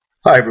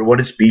Hi everyone,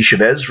 it's B.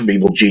 Chavez from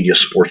Evil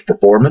Genius Sports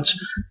Performance.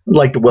 I'd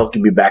like to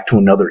welcome you back to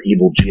another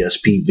Evil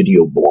GSP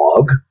video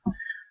blog.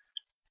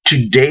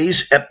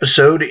 Today's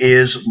episode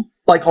is,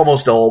 like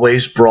almost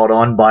always, brought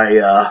on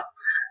by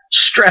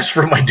stress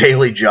from my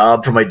daily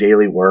job, from my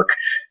daily work.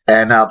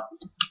 And a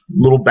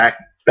little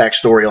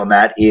backstory on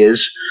that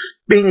is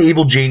being an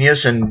evil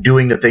genius and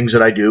doing the things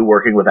that I do,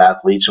 working with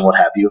athletes and what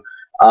have you.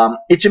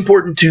 It's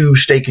important to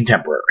stay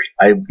contemporary.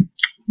 I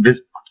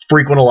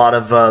frequent a lot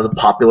of the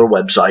popular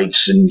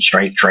websites and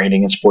strength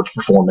training and sports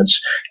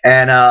performance,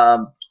 and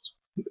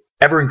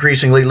ever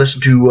increasingly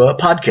listen to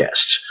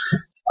podcasts.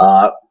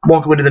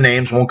 Won't go into the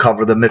names, won't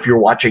cover them. If you're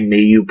watching me,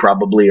 you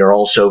probably are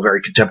also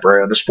very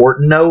contemporary on the sport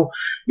and know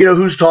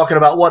who's talking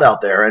about what out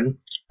there. And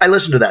I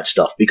listen to that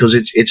stuff because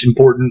it's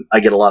important.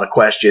 I get a lot of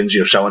questions,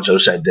 so and so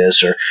said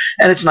this,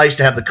 and it's nice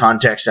to have the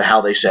context of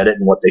how they said it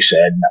and what they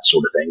said and that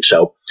sort of thing.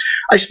 So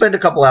I spend a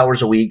couple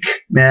hours a week,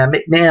 more than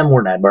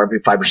that,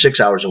 maybe 5 or 6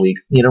 hours a week,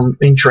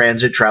 in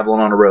transit,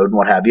 traveling on the road and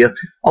what have you.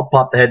 I'll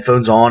pop the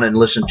headphones on and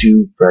listen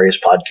to various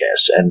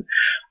podcasts,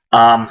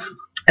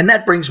 and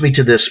that brings me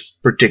to this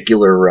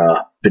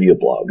particular video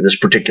blog, this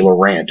particular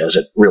rant, as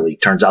it really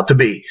turns out to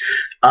be,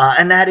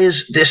 and that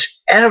is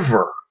this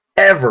ever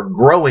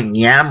growing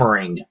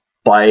yammering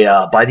by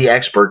the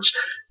experts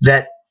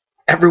that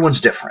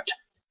everyone's different.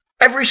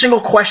 Every single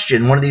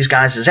question one of these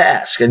guys is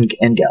asked, and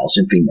gals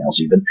and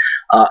females even,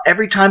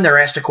 every time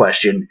they're asked a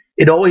question,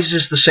 it always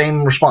is the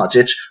same response.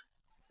 It's,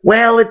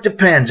 well, it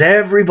depends.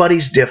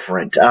 Everybody's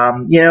different.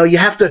 You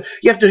have to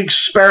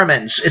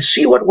experiment and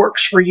see what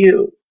works for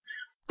you.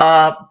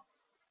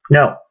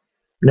 No,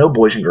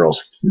 boys and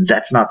girls,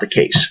 that's not the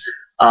case.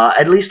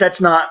 At least that's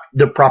not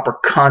the proper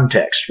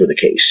context for the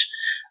case.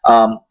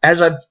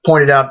 As I've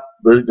pointed out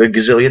a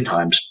gazillion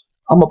times,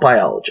 I'm a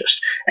biologist,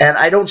 and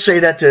I don't say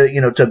that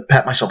to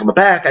pat myself on the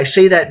back. I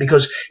say that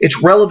because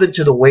it's relevant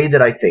to the way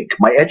that I think.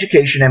 My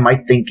education and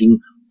my thinking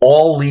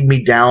all lead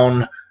me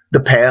down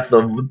the path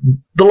of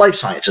the life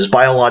sciences,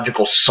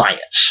 biological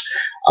science.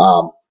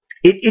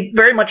 It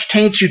very much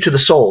taints you to the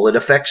soul. It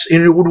affects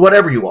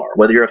whatever you are,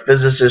 whether you're a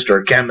physicist or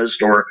a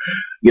chemist or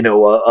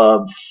a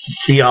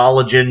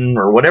theologian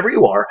or whatever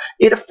you are.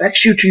 It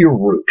affects you to your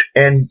root.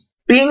 And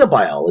being a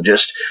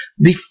biologist,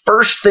 the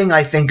first thing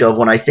I think of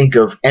when I think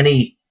of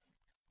any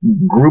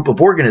group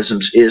of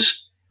organisms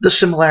is the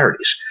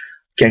similarities.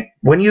 Okay,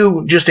 when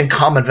you just in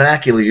common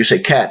vernacular you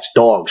say cats,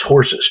 dogs,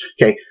 horses.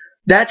 Okay,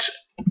 that's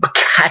a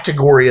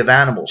category of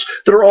animals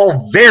that are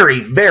all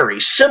very, very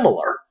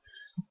similar.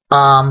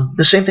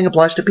 The same thing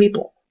applies to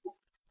people.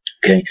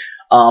 Okay,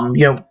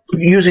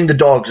 using the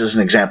dogs as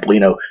an example,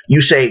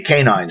 you say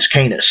canines,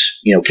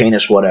 canis,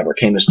 canis whatever,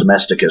 canis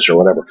domesticus or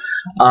whatever.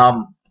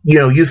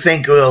 You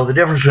think, well, the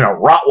difference between a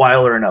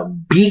Rottweiler and a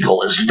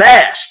Beagle is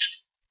vast.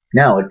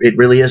 No, it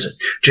really isn't.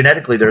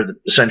 Genetically, they're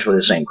essentially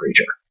the same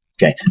creature.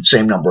 Okay,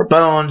 same number of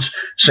bones,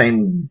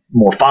 same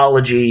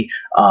morphology,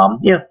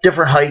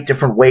 different height,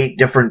 different weight,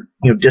 different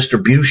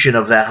distribution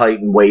of that height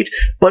and weight.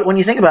 But when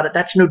you think about it,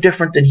 that's no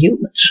different than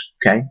humans.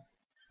 Okay,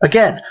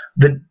 again,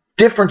 the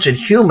difference in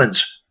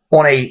humans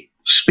on a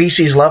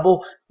species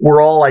level,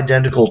 we're all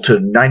identical to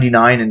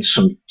 99 and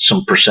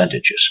some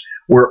percentages.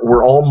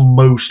 We're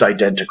almost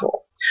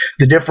identical.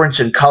 The difference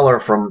in color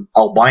from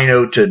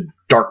albino to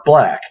dark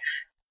black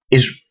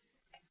is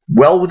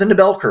well within the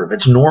bell curve.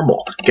 It's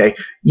normal. Okay.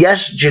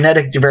 Yes,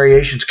 genetic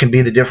variations can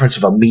be the difference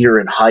of a meter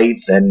in height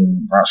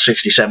and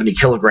 60, 70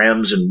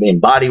 kilograms in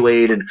body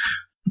weight,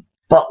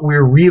 but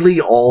we're really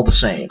all the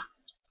same.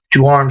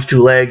 2 arms, 2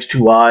 legs,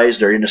 2 eyes.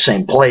 They're in the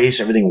same place.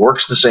 Everything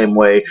works the same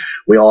way.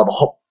 We all have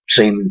the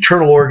same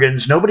internal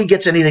organs. Nobody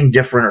gets anything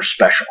different or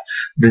special.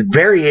 The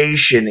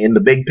variation in the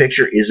big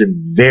picture is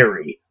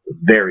very,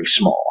 very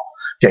small.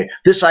 Okay,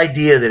 this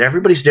idea that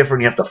everybody's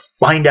different, you have to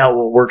find out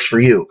what works for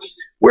you.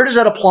 Where does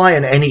that apply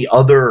in any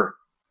other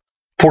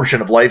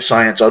portion of life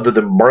science other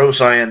than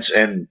neuroscience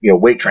and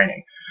weight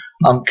training?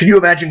 Can you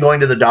imagine going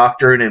to the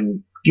doctor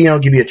and give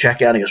you a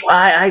checkout and he goes, well,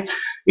 I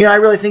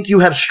really think you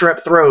have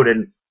strep throat,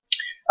 and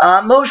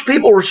most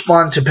people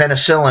respond to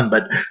penicillin,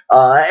 but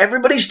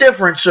everybody's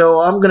different, so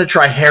I'm going to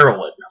try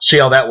heroin. See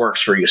how that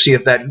works for you. See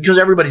if that, because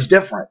everybody's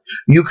different.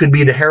 You could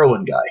be the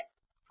heroin guy.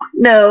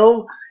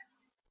 No.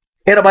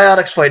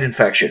 Antibiotics fight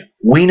infection.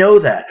 We know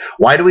that.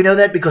 Why do we know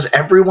that? Because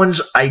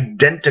everyone's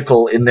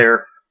identical in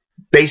their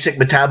basic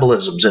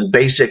metabolisms and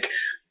basic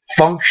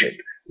function.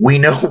 We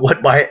know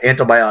what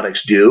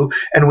antibiotics do,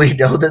 and we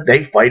know that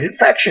they fight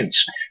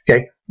infections.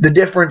 Okay, the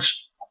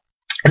difference,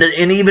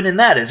 and even in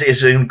that,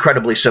 is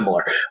incredibly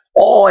similar.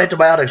 All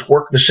antibiotics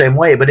work the same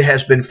way, but it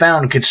has been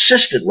found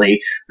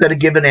consistently that a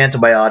given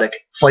antibiotic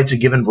fights a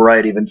given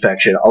variety of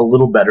infection a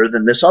little better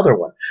than this other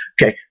one.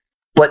 Okay.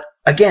 But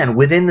again,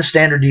 within the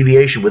standard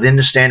deviation, within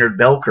the standard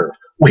bell curve,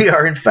 we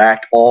are in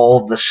fact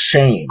all the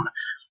same.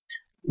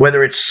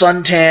 Whether it's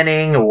sun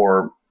tanning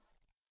or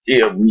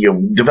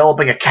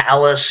developing a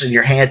callus in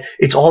your hand,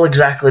 it's all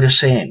exactly the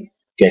same.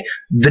 Okay,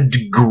 the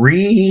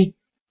degree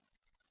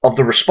of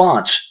the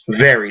response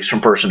varies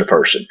from person to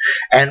person,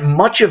 and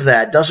much of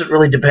that doesn't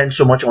really depend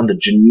so much on the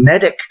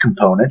genetic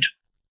component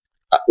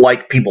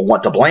like people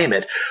want to blame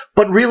it,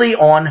 but really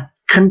on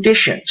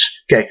conditions.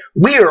 Okay,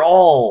 we are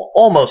all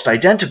almost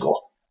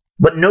identical,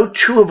 but no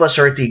two of us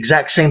are at the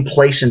exact same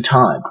place in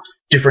time.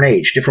 Different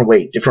age, different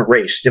weight, different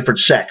race, different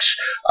sex.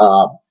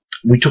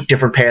 We took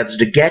different paths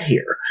to get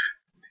here.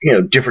 You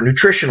know, different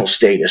nutritional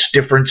status,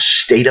 different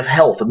state of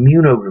health,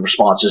 immune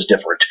response is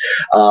different.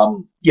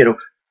 You know,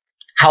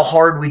 how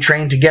hard we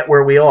train to get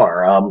where we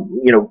are.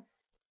 You know,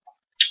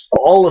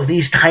 all of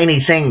these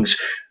tiny things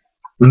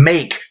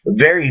make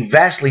very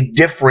vastly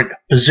different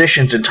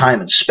positions in time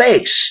and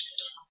space,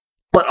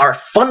 but our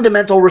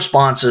fundamental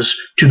responses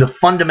to the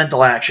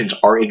fundamental actions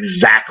are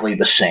exactly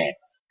the same.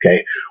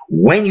 Okay,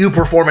 when you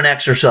perform an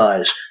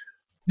exercise,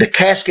 the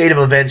cascade of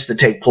events that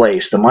take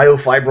place, the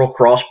myofibril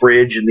cross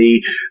bridge and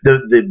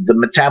the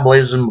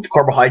metabolism of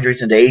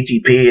carbohydrates into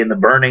ATP and the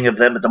burning of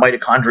them at the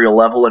mitochondrial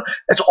level, and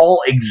that's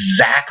all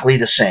exactly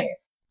the same.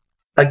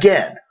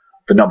 Again,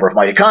 the number of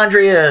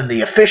mitochondria and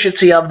the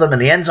efficiency of them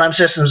and the enzyme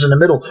systems in the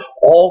middle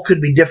all could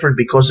be different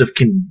because of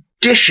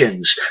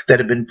conditions that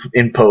have been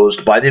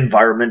imposed by the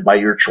environment, by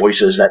your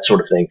choices, that sort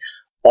of thing.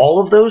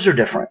 All of those are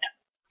different.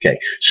 Okay,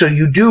 so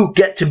you do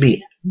get to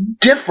be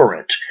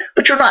different,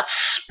 but you're not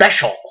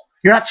special.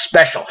 You're not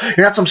special.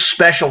 You're not some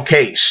special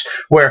case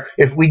where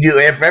if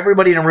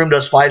everybody in a room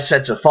does 5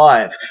 sets of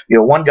 5, you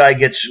know, one guy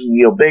gets,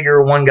 you know,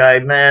 bigger, one guy,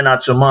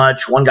 not so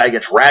much, one guy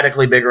gets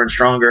radically bigger and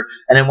stronger,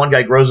 and then one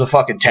guy grows a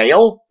fucking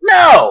tail.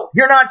 No,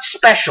 you're not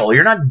special.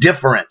 You're not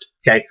different.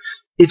 Okay.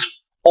 It's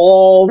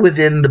all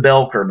within the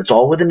bell curve. It's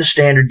all within the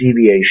standard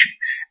deviation.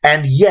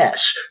 And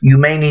yes, you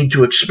may need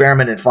to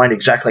experiment and find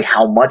exactly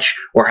how much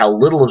or how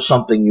little of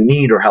something you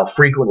need or how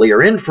frequently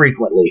or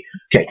infrequently.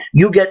 Okay.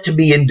 You get to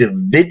be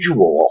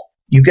individual.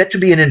 You get to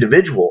be an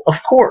individual, of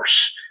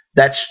course.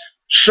 That's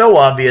so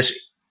obvious,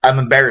 I'm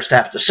embarrassed to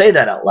have to say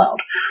that out loud.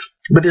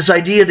 But this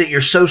idea that you're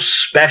so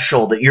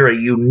special, that you're a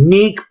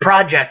unique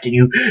project and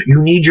you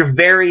need your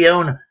very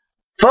own.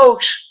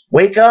 Folks,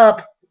 wake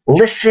up,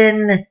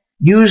 listen,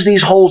 use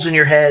these holes in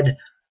your head.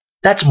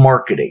 That's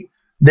marketing.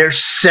 They're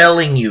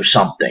selling you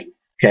something,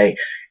 okay?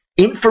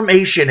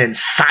 Information and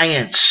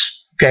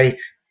science, okay?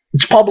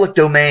 It's public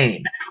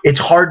domain.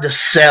 It's hard to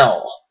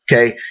sell,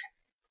 okay?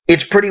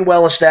 It's pretty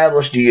well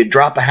established. You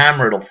drop a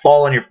hammer, it'll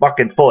fall on your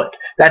fucking foot.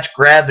 That's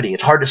gravity.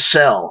 It's hard to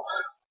sell.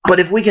 But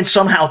if we can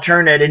somehow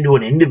turn that into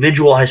an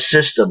individualized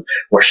system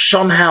where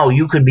somehow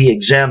you could be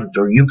exempt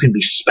or you can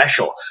be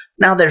special,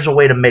 now there's a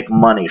way to make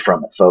money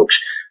from it, folks.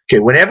 Okay,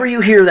 whenever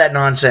you hear that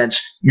nonsense,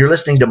 you're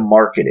listening to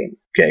marketing,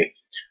 okay?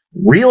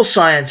 Real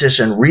scientists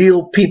and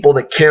real people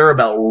that care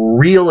about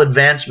real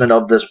advancement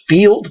of this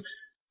field,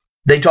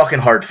 they talk in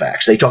hard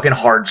facts. They talk in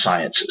hard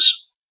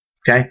sciences,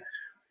 okay?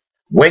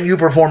 When you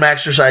perform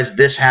exercise,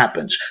 this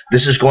happens.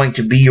 This is going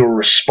to be your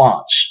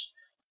response.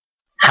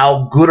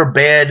 How good or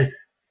bad,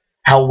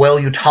 how well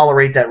you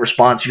tolerate that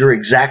response, your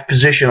exact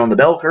position on the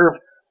bell curve,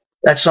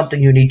 that's something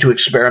you need to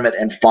experiment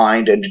and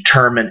find and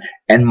determine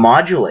and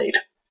modulate,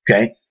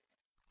 okay?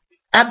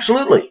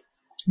 Absolutely.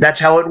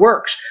 That's how it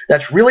works.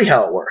 That's really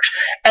how it works.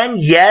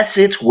 And yes,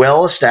 it's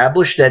well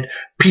established that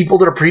people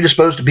that are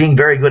predisposed to being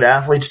very good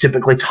athletes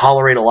typically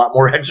tolerate a lot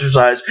more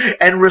exercise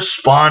and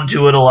respond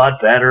to it a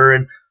lot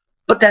better.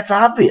 But that's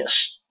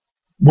obvious.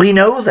 We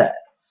know that.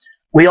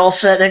 We all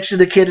sat next to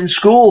the kid in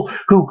school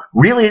who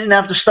really didn't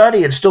have to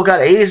study and still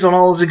got A's on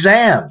all his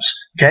exams.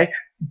 Okay?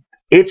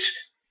 It's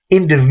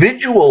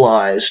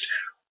individualized,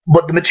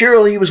 but the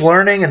material he was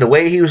learning and the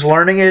way he was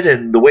learning it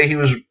and the way he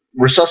was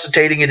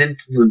resuscitating it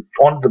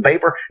onto the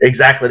paper,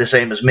 exactly the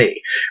same as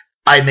me.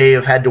 I may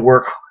have had to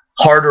work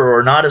harder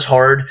or not as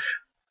hard.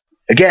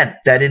 Again,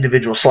 that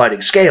individual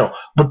sliding scale,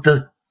 but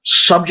the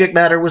subject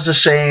matter was the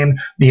same,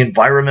 the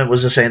environment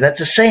was the same. That's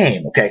the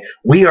same, okay?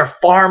 We are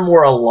far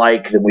more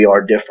alike than we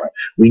are different.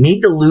 We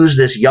need to lose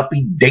this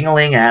yuppie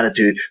dingling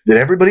attitude that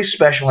everybody's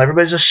special,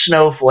 everybody's a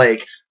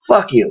snowflake.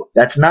 Fuck you.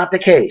 That's not the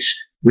case.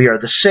 We are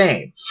the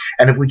same.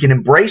 And if we can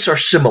embrace our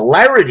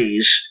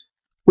similarities,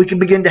 we can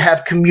begin to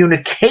have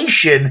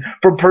communication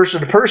from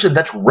person to person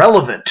that's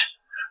relevant.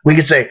 We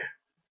can say,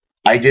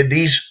 I did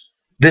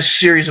this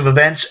series of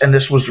events, and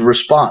this was the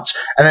response.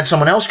 And then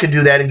someone else can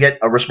do that and get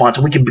a response,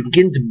 and we can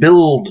begin to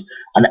build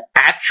an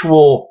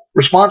actual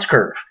response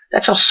curve.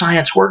 That's how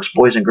science works,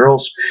 boys and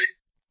girls.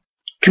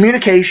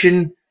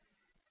 Communication,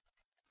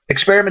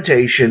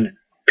 experimentation,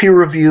 peer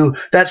review,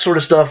 that sort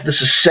of stuff.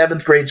 This is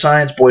 7th grade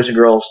science, boys and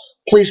girls.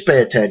 Please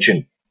pay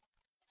attention.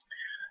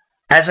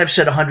 As I've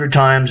said 100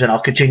 times, and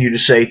I'll continue to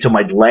say till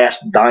my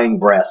last dying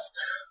breath,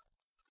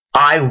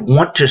 I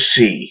want to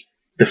see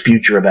the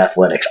future of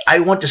athletics. I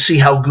want to see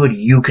how good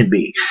you can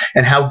be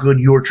and how good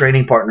your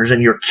training partners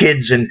and your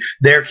kids and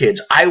their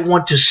kids. I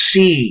want to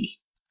see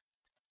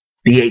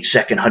the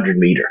 8-second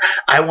 100-meter.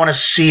 I want to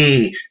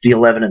see the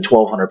 11 and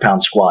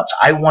 1,200-pound squats.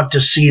 I want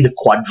to see the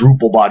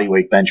quadruple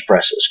bodyweight bench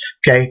presses.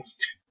 Okay?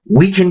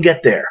 We can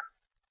get there.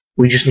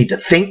 We just need to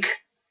think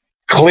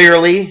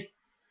clearly,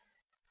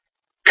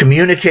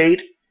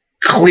 communicate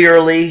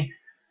clearly,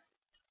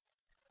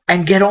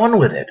 and get on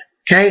with it.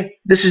 Okay?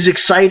 This is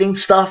exciting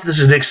stuff. This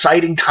is an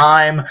exciting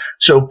time.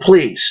 So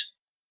please,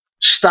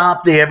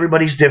 Stop the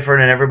everybody's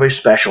different and everybody's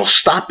special.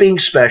 Stop being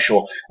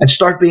special and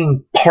start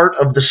being part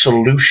of the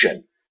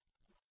solution.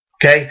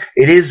 Okay?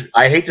 It is,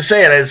 I hate to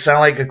say it, I sound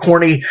like a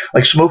corny,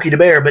 like Smokey the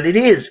Bear, but it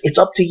is. It's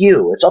up to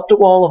you. It's up to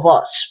all of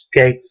us.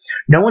 Okay?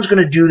 No one's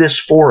going to do this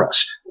for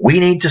us. We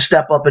need to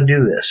step up and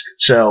do this.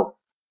 So,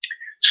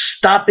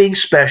 stop being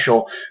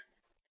special.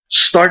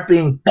 Start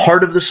being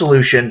part of the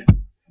solution.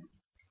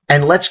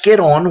 And let's get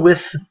on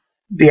with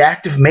the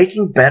act of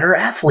making better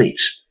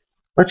athletes.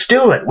 Let's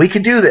do it. We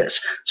can do this.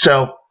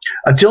 So,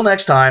 until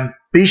next time,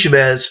 be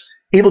Shabazz,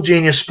 Evil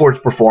Genius Sports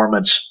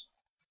Performance.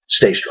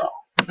 Stay strong.